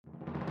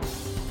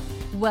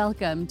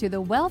Welcome to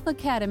the Wealth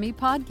Academy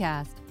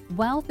podcast.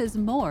 Wealth is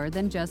more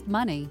than just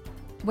money,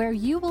 where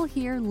you will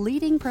hear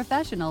leading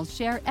professionals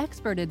share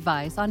expert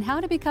advice on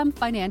how to become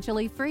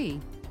financially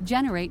free,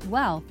 generate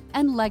wealth,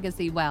 and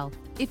legacy wealth.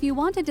 If you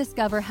want to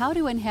discover how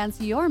to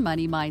enhance your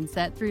money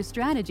mindset through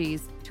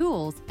strategies,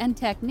 tools, and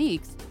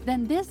techniques,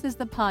 then this is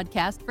the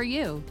podcast for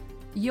you.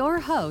 Your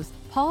host,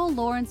 Paul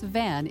Lawrence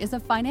Vann, is a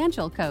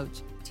financial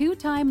coach,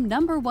 two-time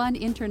 #1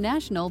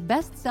 international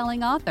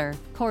best-selling author,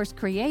 course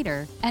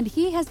creator, and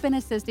he has been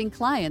assisting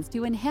clients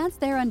to enhance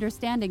their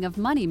understanding of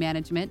money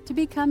management to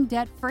become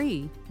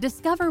debt-free,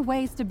 discover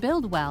ways to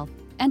build wealth,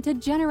 and to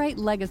generate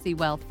legacy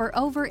wealth for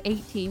over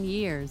 18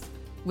 years.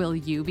 Will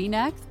you be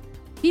next?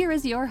 Here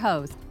is your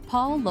host,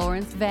 Paul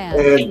Lawrence Vann.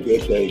 And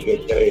good day,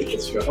 good day.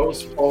 It's your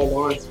host, Paul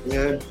Lawrence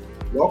Vann.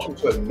 Welcome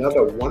to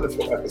another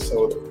wonderful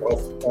episode of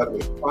Wealth Academy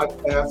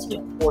Podcast.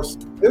 And of course,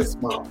 this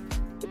month,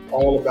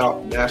 all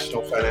about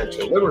National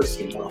Financial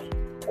Literacy Month.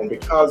 And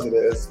because it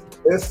is,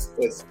 this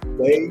is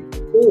day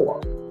 4.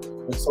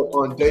 And so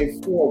on day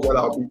 4, what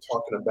I'll be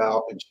talking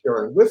about and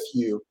sharing with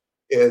you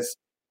is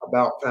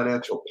about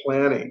financial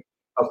planning,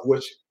 of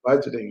which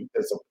budgeting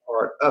is a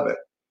part of it.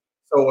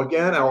 So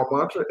again, our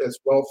mantra is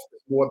wealth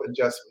is more than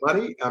just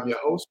money. I'm your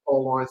host,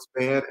 Paul Lawrence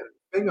Vann. And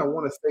the thing I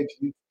want to say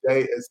to you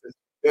today is it's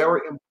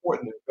very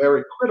important and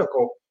very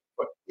critical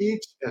for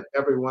each and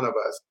every one of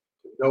us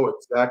to know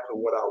exactly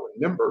what our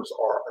numbers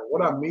are. And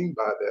what I mean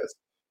by this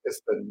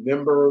is the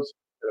numbers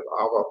of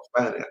our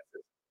finances.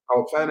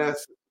 Our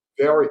finances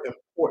are very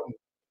important.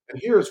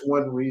 And here's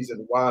one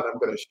reason why, and I'm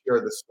going to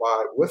share this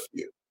slide with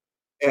you.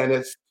 And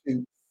it's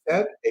to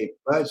set a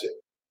budget,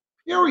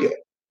 period.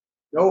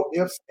 No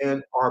ifs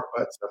and or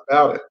buts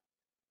about it.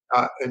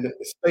 And it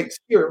states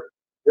here,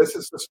 this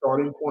is the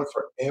starting point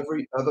for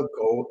every other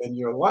goal in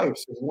your life.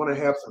 So you want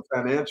to have some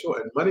financial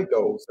and money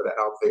goals that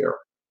are out there.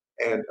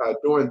 And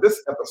during this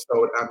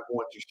episode, I'm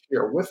going to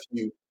share with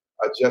you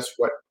just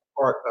what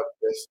part of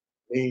this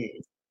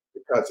means,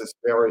 because it's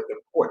very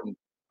important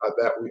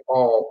that we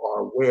all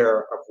are aware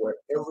of where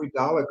every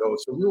dollar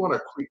goes. So we want to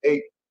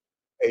create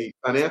a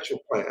financial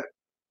plan.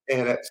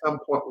 And at some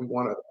point, we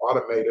want to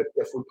automate it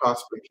if we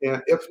possibly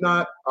can. If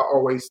not, I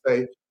always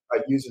say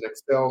use an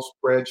Excel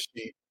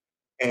spreadsheet,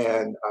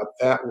 and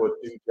that would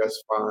do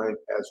just fine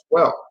as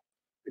well,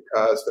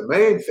 because the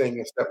main thing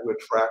is that we're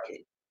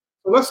tracking.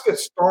 So let's get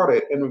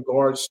started in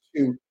regards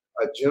to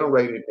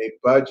generating a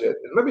budget.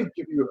 And let me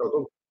give you a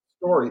little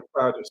story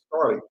prior to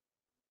starting.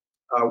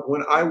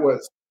 When I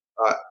was,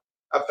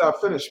 after I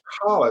finished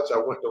college, I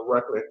went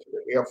directly into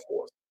the Air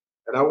Force.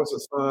 And I was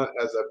assigned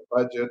as a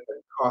budget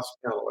and cost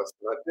analyst.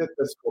 And I did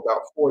this for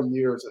about 4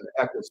 years in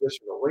the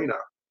acquisition arena.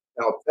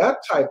 Now, that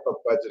type of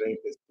budgeting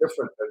is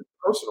different than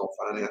personal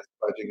finance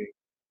budgeting,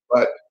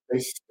 but they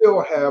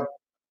still have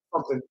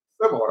something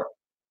similar.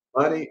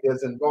 Money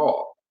is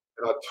involved.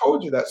 And I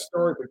told you that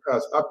story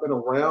because I've been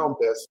around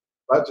this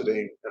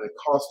budgeting and the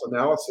cost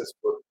analysis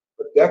for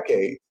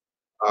decades,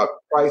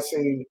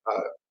 pricing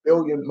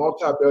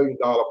multi-billion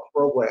dollar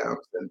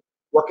programs and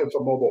working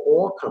for Mobil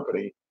Oil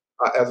Company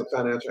as a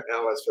financial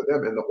analyst for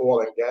them in the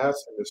oil and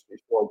gas industry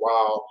for a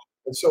while.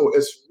 And so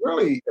it's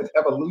really an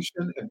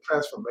evolution and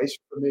transformation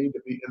for me to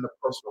be in the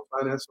personal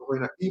finance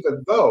arena,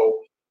 even though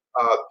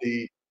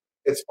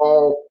it's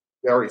all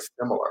very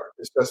similar.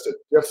 It's just a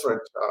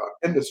different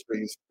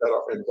industries that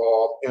are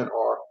involved in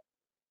our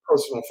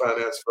personal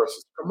finance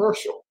versus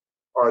commercial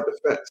or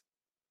defense.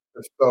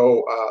 And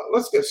so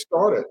let's get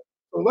started.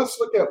 So let's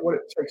look at what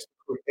it takes to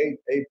create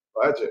a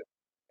budget.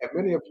 And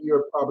many of you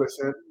are probably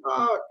saying,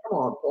 come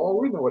on, Paul,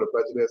 we know what a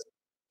budget is.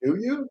 Do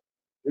you?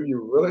 Do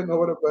you really know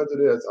what a budget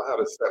is or how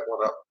to set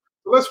one up?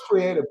 So let's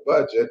create a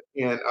budget.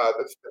 And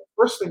the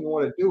first thing you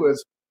want to do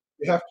is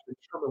you have to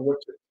determine what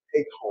your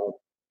take-home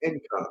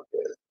income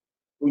is.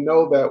 We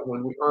know that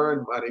when we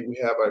earn money, we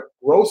have a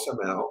gross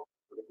amount.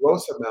 The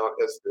gross amount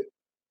is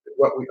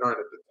what we earn at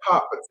the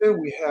top. But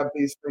then we have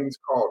these things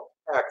called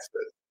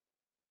taxes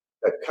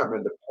that come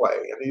into play.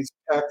 And these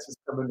taxes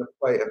come into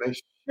play and they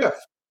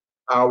shift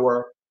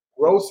our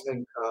gross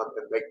income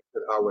and make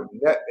it our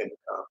net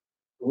income.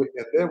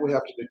 And then we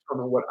have to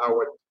determine what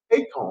our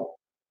take-home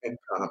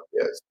income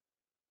is.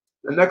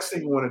 The next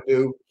thing you want to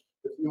do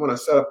is you want to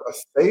set up a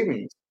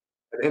savings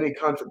and any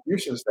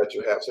contributions that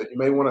you have. So you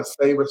may want to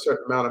save a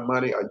certain amount of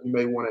money, or you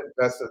may want to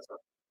invest in some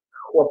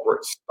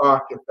corporate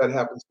stock if that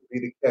happens to be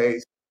the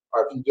case,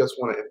 or if you just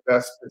want to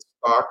invest in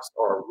stocks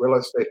or real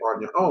estate on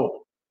your own.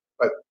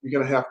 But you're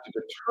going to have to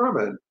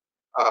determine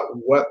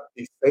what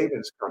the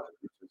savings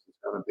contributions is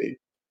going to be.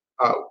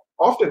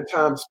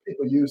 Oftentimes,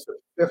 people use the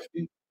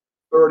 50,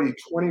 30,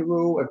 20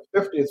 rule, and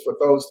 50 is for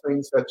those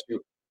things that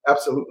you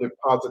absolutely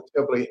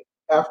positively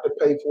have to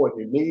pay for and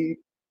you need.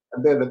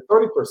 And then the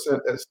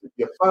 30% is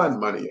your fund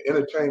money, your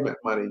entertainment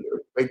money,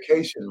 your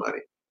vacation money.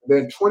 And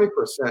then 20%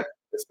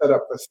 is set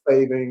up for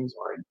savings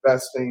or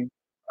investing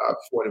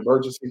for an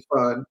emergency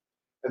fund.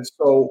 And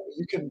so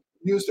you can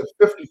use the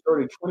 50,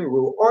 30, 20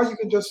 rule, or you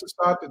can just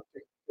decide to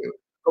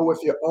go with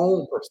your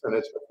own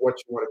percentage of what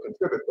you want to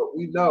contribute. But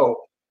we know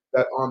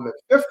that on the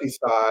 50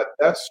 side,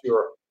 that's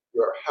your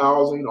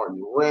housing or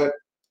your rent,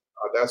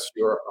 That's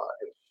your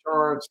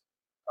insurance.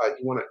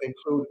 You want to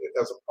include it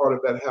as a part of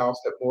that house,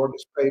 that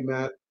mortgage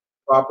payment,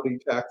 property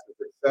taxes,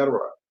 etc.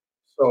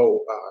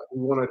 So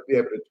we want to be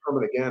able to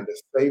determine again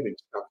the savings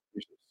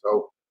contribution.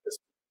 So it's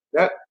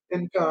net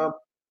income,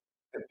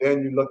 and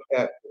then you look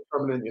at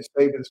determining your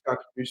savings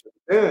contribution.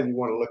 Then you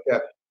want to look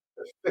at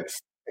the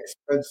fixed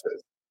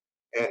expenses.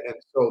 And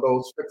so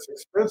those fixed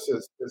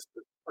expenses is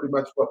pretty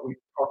much what we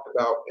talked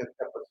about in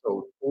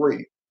episode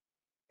 3.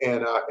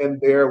 And in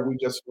there, we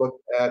just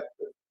looked at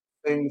the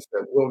things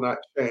that will not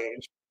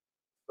change.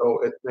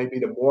 So it may be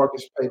the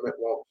mortgage payment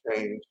won't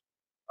change,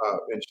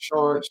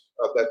 insurance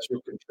that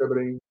you're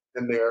contributing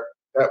in there,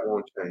 that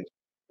won't change.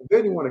 And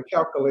then you want to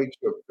calculate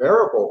your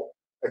variable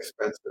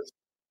expenses.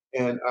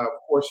 And of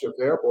course, your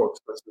variable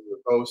expenses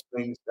are those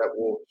things that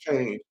will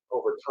change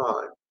over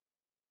time.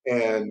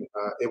 And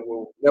it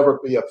will never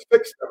be a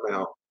fixed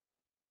amount.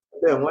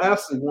 And then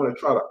lastly, you want to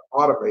try to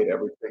automate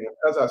everything. And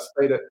as I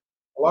stated,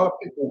 a lot of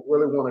people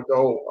really want to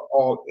go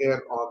all in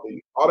on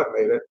the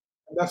automated,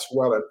 and that's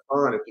well and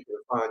fine if you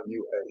can find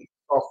you a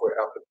software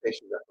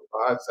application that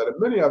provides that. And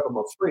many of them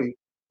are free,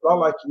 but I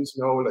like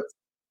using old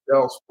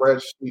Excel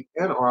spreadsheet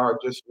and or I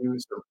just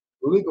use the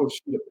legal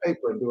sheet of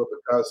paper and do it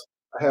because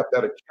I have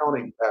that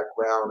accounting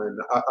background and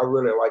I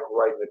really like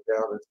writing it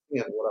down and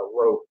seeing what I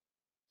wrote,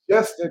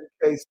 just in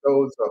case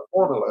those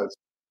formulas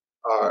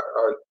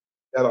are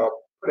that are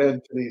put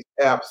into these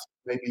apps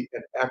may be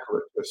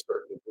inaccurate to a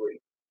certain degree.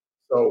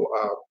 So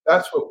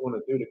that's what we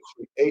want to do to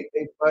create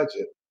a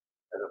budget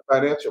and a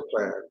financial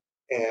plan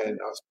and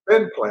a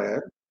spend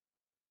plan,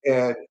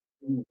 and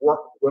you work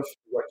with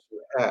what you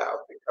have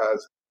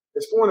because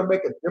it's going to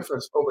make a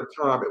difference over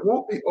time. It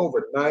won't be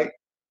overnight,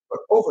 but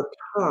over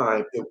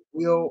time it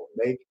will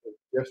make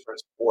a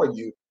difference for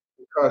you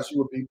because you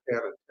will be paying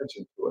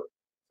attention to it.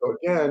 So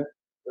again,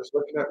 just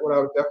looking at what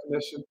our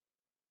definition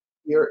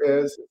here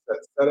is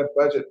that set a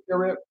budget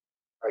period.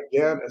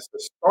 Again, it's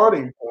the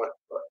starting point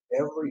for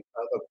every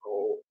other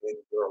goal in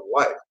your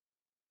life.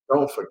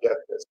 Don't forget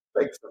this.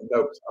 Take some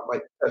notes. I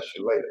might test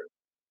you later.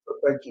 So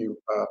thank you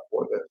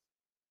for this.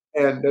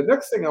 And the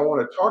next thing I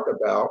want to talk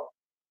about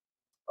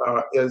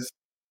is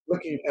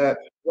looking at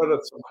what are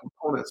some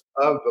components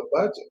of the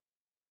budget.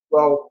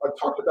 Well, I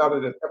talked about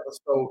it in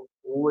episode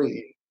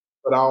 3,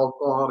 but I'll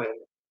go on and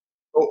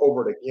go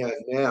over it again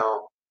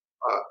now.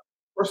 Uh,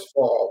 First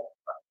of all,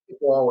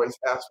 people always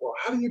ask, well,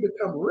 how do you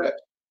become rich?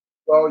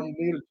 Well, you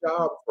need a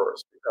job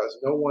first because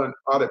no one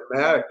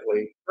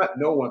automatically, not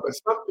no one, but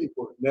some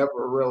people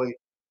never really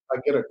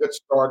get a good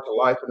start to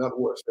life. In other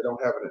words, they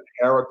don't have an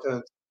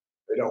inheritance,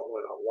 they don't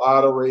win a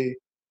lottery,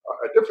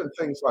 different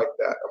things like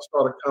that. Or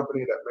start a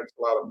company that makes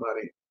a lot of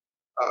money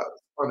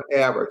on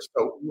average.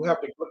 So you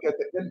have to look at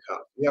the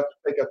income. You have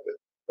to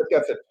look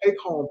at the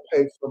take-home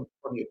pay from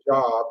your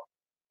job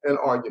and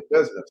or your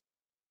business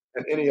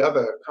and any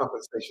other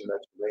compensation that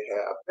you may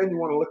have. Then you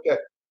want to look at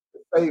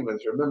the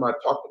savings. Remember, I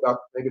talked about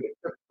maybe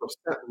the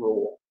 50%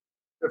 rule,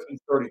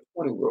 50-30-20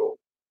 rule.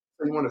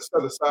 So you want to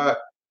set aside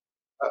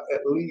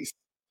at least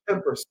 10%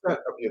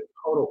 of your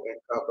total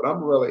income, but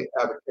I'm really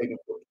advocating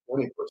for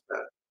 20%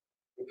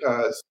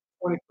 because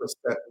 20%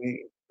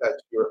 means that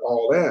you're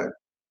all in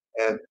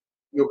and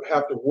you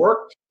have to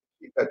work to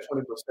keep that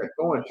 20%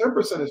 going.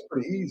 10% is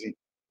pretty easy.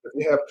 If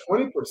you have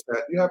 20%,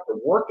 you have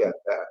to work at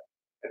that.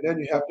 And then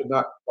you have to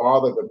not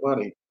bother the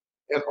money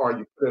and or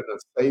you put it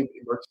in a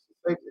emergency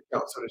safety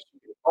account so that you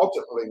can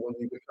ultimately, when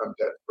you become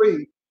debt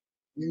free,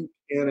 you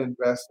can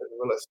invest in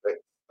real estate,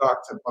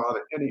 stocks and bonds,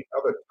 and any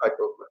other type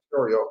of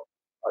material,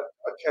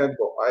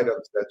 tangible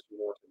items that you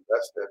want to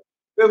invest in.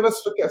 Then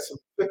let's look at some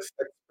fixed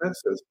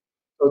expenses.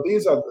 So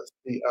these are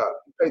you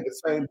pay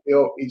the same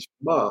bill each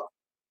month,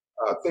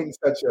 things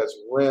such as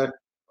rent,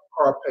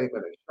 car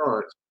payment,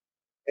 insurance,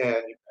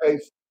 and you pay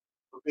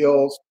for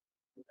bills,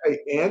 you pay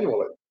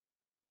annually.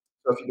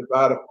 So if you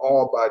divide them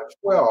all by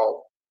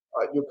 12,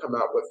 you'll come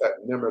out with that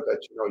number that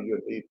you know you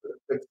need for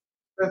the fixed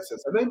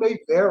expenses. And they may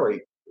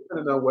vary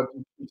depending on whether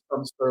you keep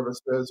some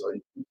services or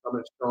you keep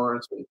some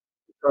insurance or you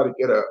try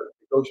to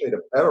negotiate a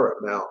better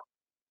amount.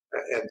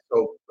 And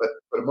so, but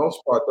for the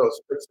most part, those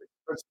fixed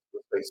expenses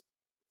will stay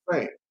the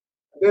same.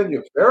 And then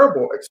your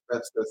variable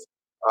expenses,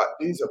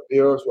 these are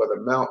bills where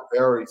the amount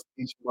varies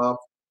each month.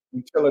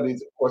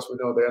 Utilities, of course, we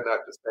know they're not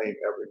the same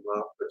every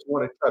month, but you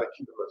want to try to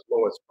keep them as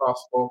low as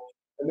possible.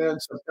 And then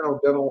some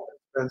dental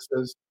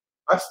expenses.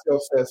 I still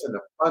say it's in the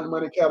fun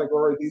money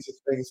category. These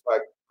are things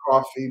like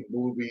coffee,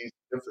 movies,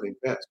 different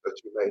events that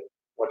you may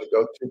want to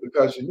go to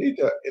because you need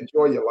to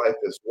enjoy your life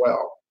as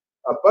well.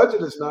 A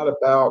budget is not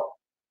about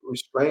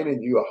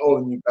restraining you or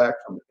holding you back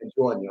from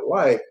enjoying your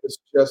life. It's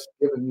just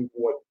giving you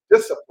more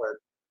discipline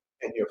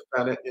in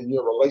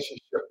your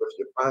relationship with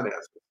your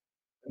finances.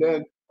 And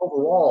then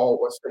overall,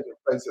 what's taking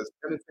place is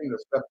anything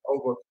that's left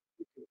over,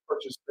 you can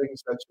purchase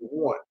things that you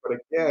want. But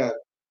again,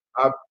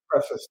 I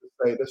preface to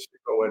say this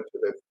should go into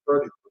the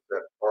 30%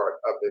 part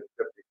of the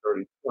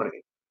 50-30-20.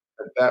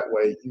 And that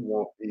way you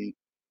won't be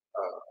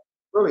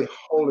really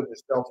holding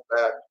yourself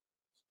back,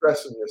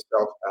 stressing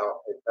yourself out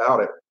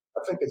about it.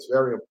 I think it's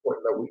very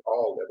important that we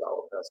all live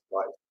our best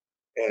life.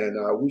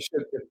 and we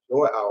should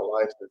enjoy our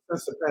lives. But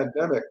since the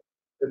pandemic,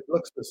 it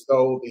looks as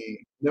though the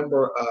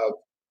number of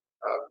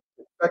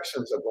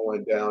infections are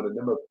going down, the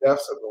number of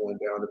deaths are going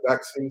down, the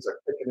vaccines are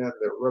kicking in,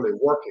 they're really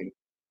working.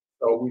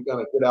 So we're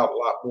going to get out a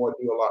lot more,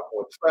 do a lot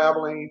more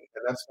traveling,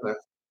 and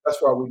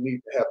that's why we need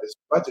to have this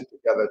budget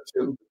together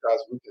too, because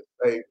we can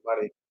save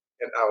money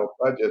in our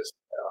budgets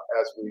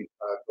as we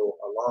go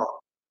along.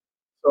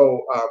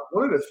 So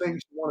one of the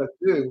things you want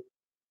to do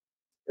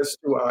is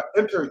to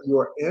enter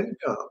your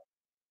income.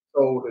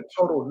 So the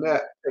total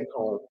net take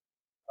home,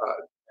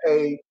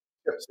 pay,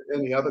 tips, and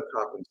any other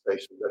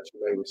compensation that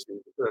you may receive,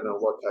 depending on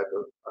what type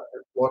of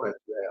employment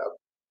you have,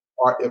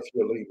 or if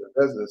you're leaving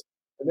business.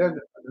 And then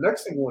the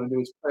next thing you want to do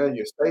is plan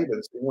your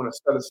savings. You want to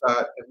set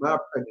aside, in my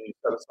opinion, you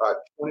set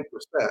aside 20%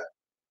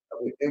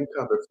 of your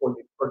income before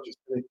you purchase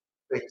any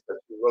things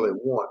that you really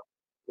want.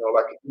 You know,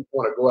 like if you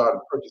want to go out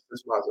and purchase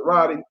this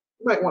Maserati,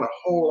 you might want to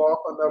hold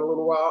off on that a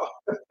little while.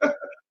 You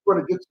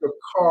want to get you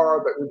a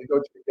car that when you go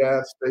to the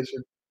gas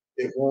station,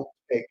 it won't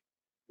take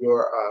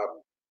your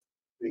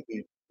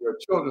your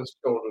children's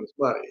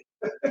money.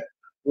 You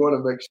want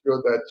to make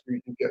sure that you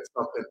get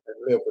something and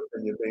live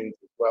within your means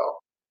as well.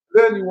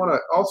 Then you want to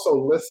also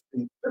list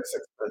the fixed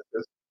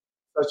expenses,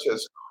 such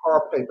as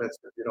car payments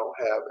if you don't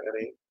have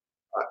any,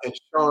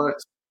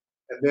 insurance,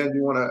 and then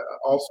you want to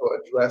also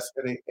address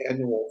any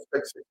annual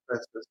fixed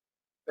expenses,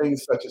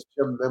 things such as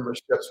gym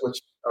memberships, which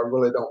I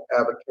really don't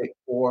advocate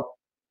for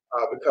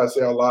because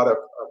there are a lot of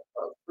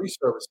free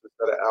services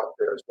that are out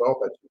there as well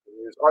that you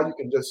can use, or you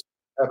can just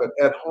have an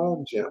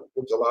at-home gym,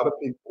 which a lot of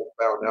people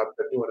found out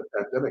that during the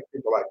pandemic,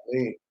 people like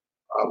me,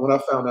 when I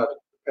found out that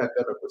the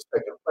pandemic was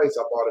taking place,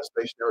 I bought a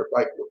stationary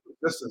bike with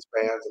resistance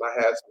bands, and I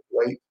had some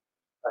weights,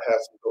 I had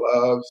some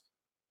gloves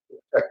to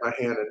protect my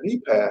hand and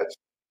knee pads,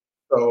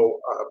 so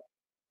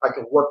I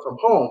can work from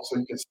home. So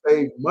you can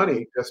save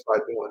money just by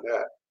doing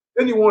that.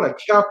 Then you want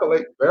to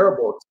calculate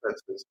variable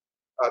expenses,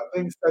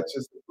 things such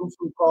as the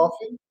frou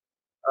coffee.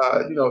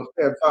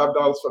 Paying $5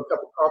 for a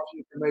cup of coffee,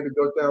 you can maybe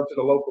go down to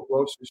the local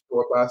grocery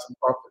store, buy some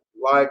coffee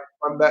you like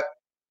from that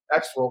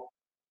actual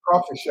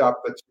coffee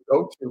shop that you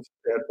go to for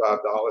paying $5,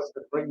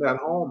 and bring that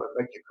home and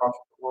make your coffee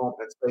from home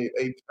and save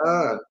a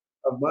ton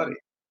of money.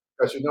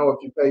 Because if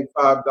you pay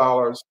 $5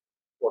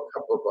 for a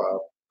cup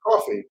of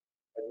coffee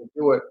and you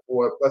do it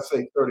for, let's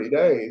say, 30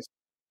 days,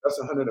 that's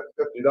 $150.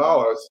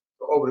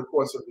 So over the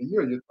course of the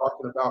year, you're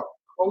talking about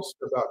close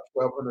to about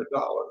 $1,200,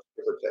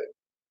 give or take.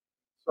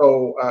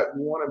 So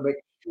you want to make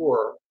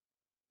sure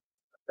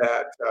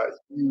that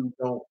you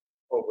don't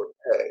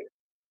overpay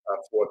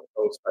for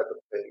those type of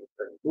things.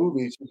 And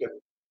movies, you can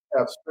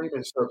have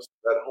streaming services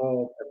at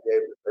home and be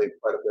able to save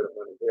quite a bit of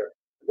money there.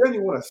 And then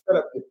you want to set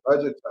up your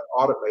budget to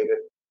automate it.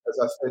 As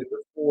I stated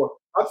before,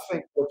 I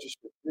think what you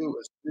should do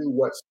is do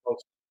what's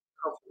most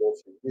comfortable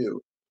for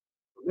you.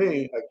 For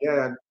me,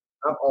 again,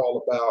 I'm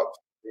all about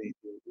the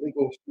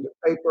legal sheet of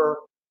paper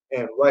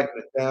and writing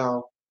it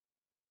down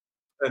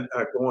and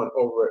going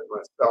over it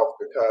myself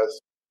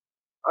because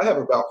I have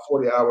about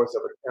 40 hours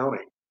of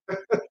accounting,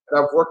 and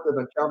I've worked in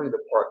the accounting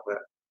department.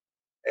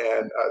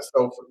 And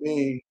so for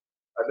me,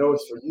 I know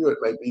it's for you, it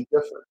may be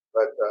different,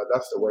 but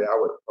that's the way I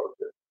would approach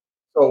it.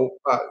 So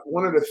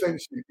one of the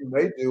things you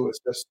may do is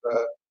just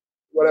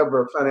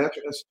whatever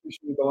financial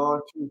institution you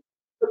belong to,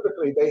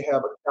 typically they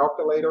have a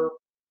calculator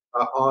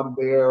on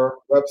their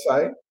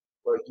website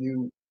where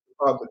you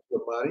deposit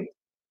your money.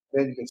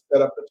 Then you can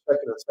set up a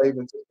checking and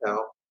savings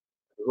account,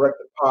 direct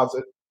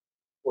deposit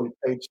for your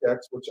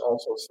paychecks, which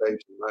also saves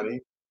you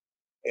money.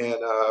 And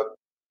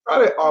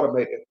try to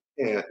automate if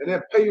you can. And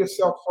then pay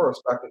yourself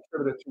first by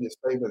contributing to your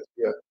savings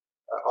via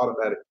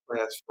automatic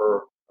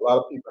transfer. A lot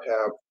of people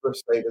have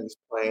thrift savings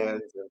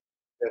plans, and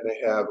then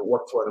they have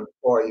work for an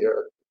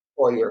employer.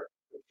 Employer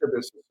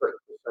contributes a certain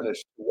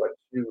percentage to what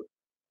you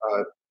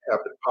have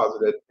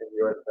deposited in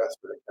your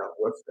investment account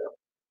with them.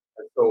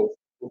 And so,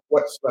 with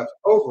what's left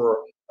over,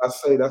 I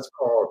say that's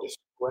called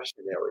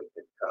discretionary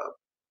income.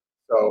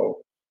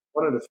 So,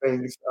 one of the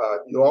things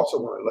you also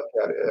want to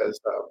look at is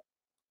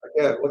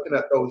again, looking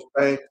at those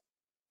banks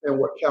and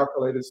what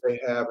calculators they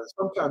have. And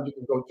sometimes you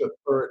can go to a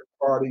third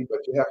party, but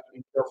you have to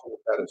be careful with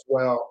that as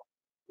well.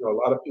 A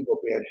lot of people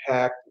being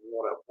hacked, and you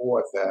want to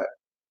avoid that.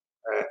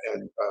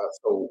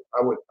 So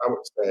I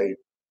would say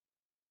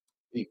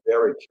be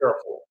very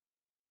careful.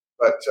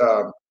 But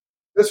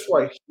this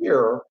right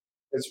here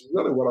is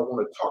really what I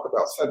want to talk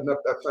about: setting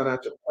up that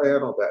financial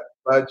plan or that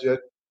budget,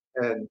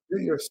 and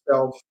do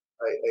yourself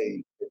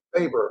a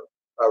favor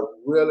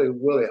really,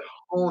 really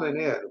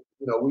honing in.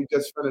 We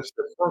just finished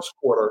the first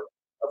quarter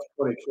of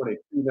 2022.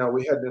 Now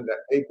we're heading into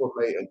April,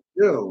 May, and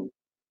June,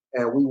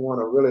 and we want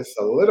to really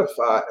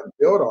solidify and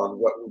build on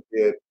what we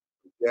did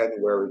from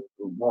January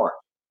through March.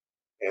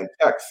 And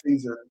tax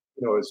season,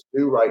 is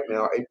due right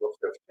now, April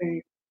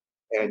 15th,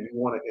 and you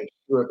want to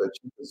ensure that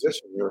you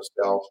position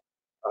yourself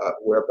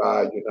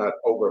whereby you're not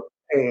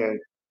overpaying,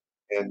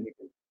 and you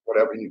can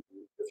whatever you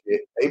can, if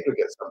you're able to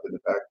get something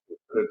back, you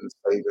put it in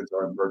savings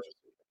or emergency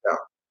account.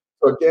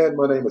 So again,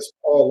 my name is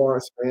Paul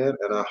Lawrence Mann,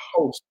 and I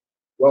host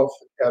Wealth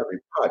Academy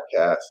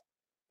podcast.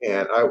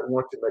 And I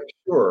want to make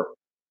sure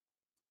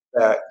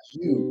that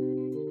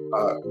you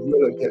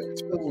really get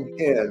tuned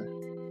in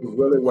to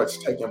really what's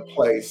taking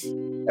place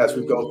as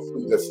we go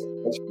through this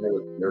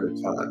inflationary period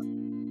of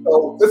time.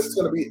 So this is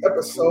going to be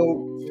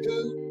episode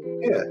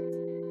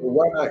 210. Well,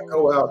 why not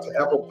go out to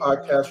Apple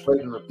Podcasts,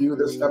 rate and review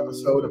this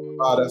episode and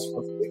provide us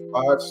with a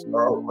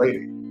 5-star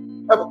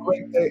rating. Have a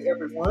great day,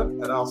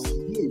 everyone, and I'll see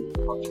you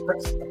on the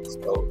next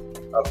episode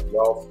of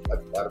Wealth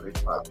Academy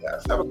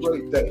Podcast. Have a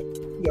great day.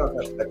 See you on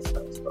that next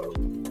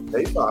episode.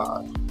 Day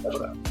 5. Have a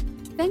nice.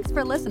 Thanks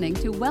for listening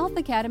to Wealth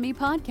Academy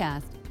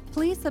Podcast.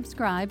 Please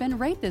subscribe and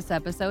rate this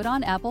episode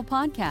on Apple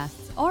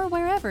Podcasts or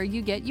wherever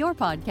you get your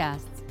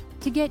podcasts.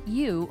 To get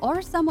you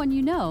or someone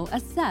you know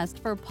assessed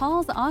for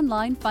Paul's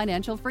online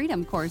financial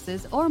freedom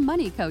courses or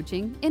money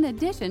coaching, in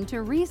addition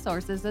to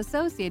resources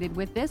associated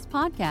with this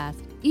podcast,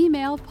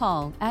 email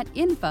Paul at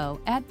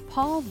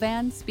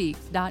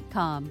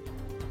info@paulvanspeaks.com.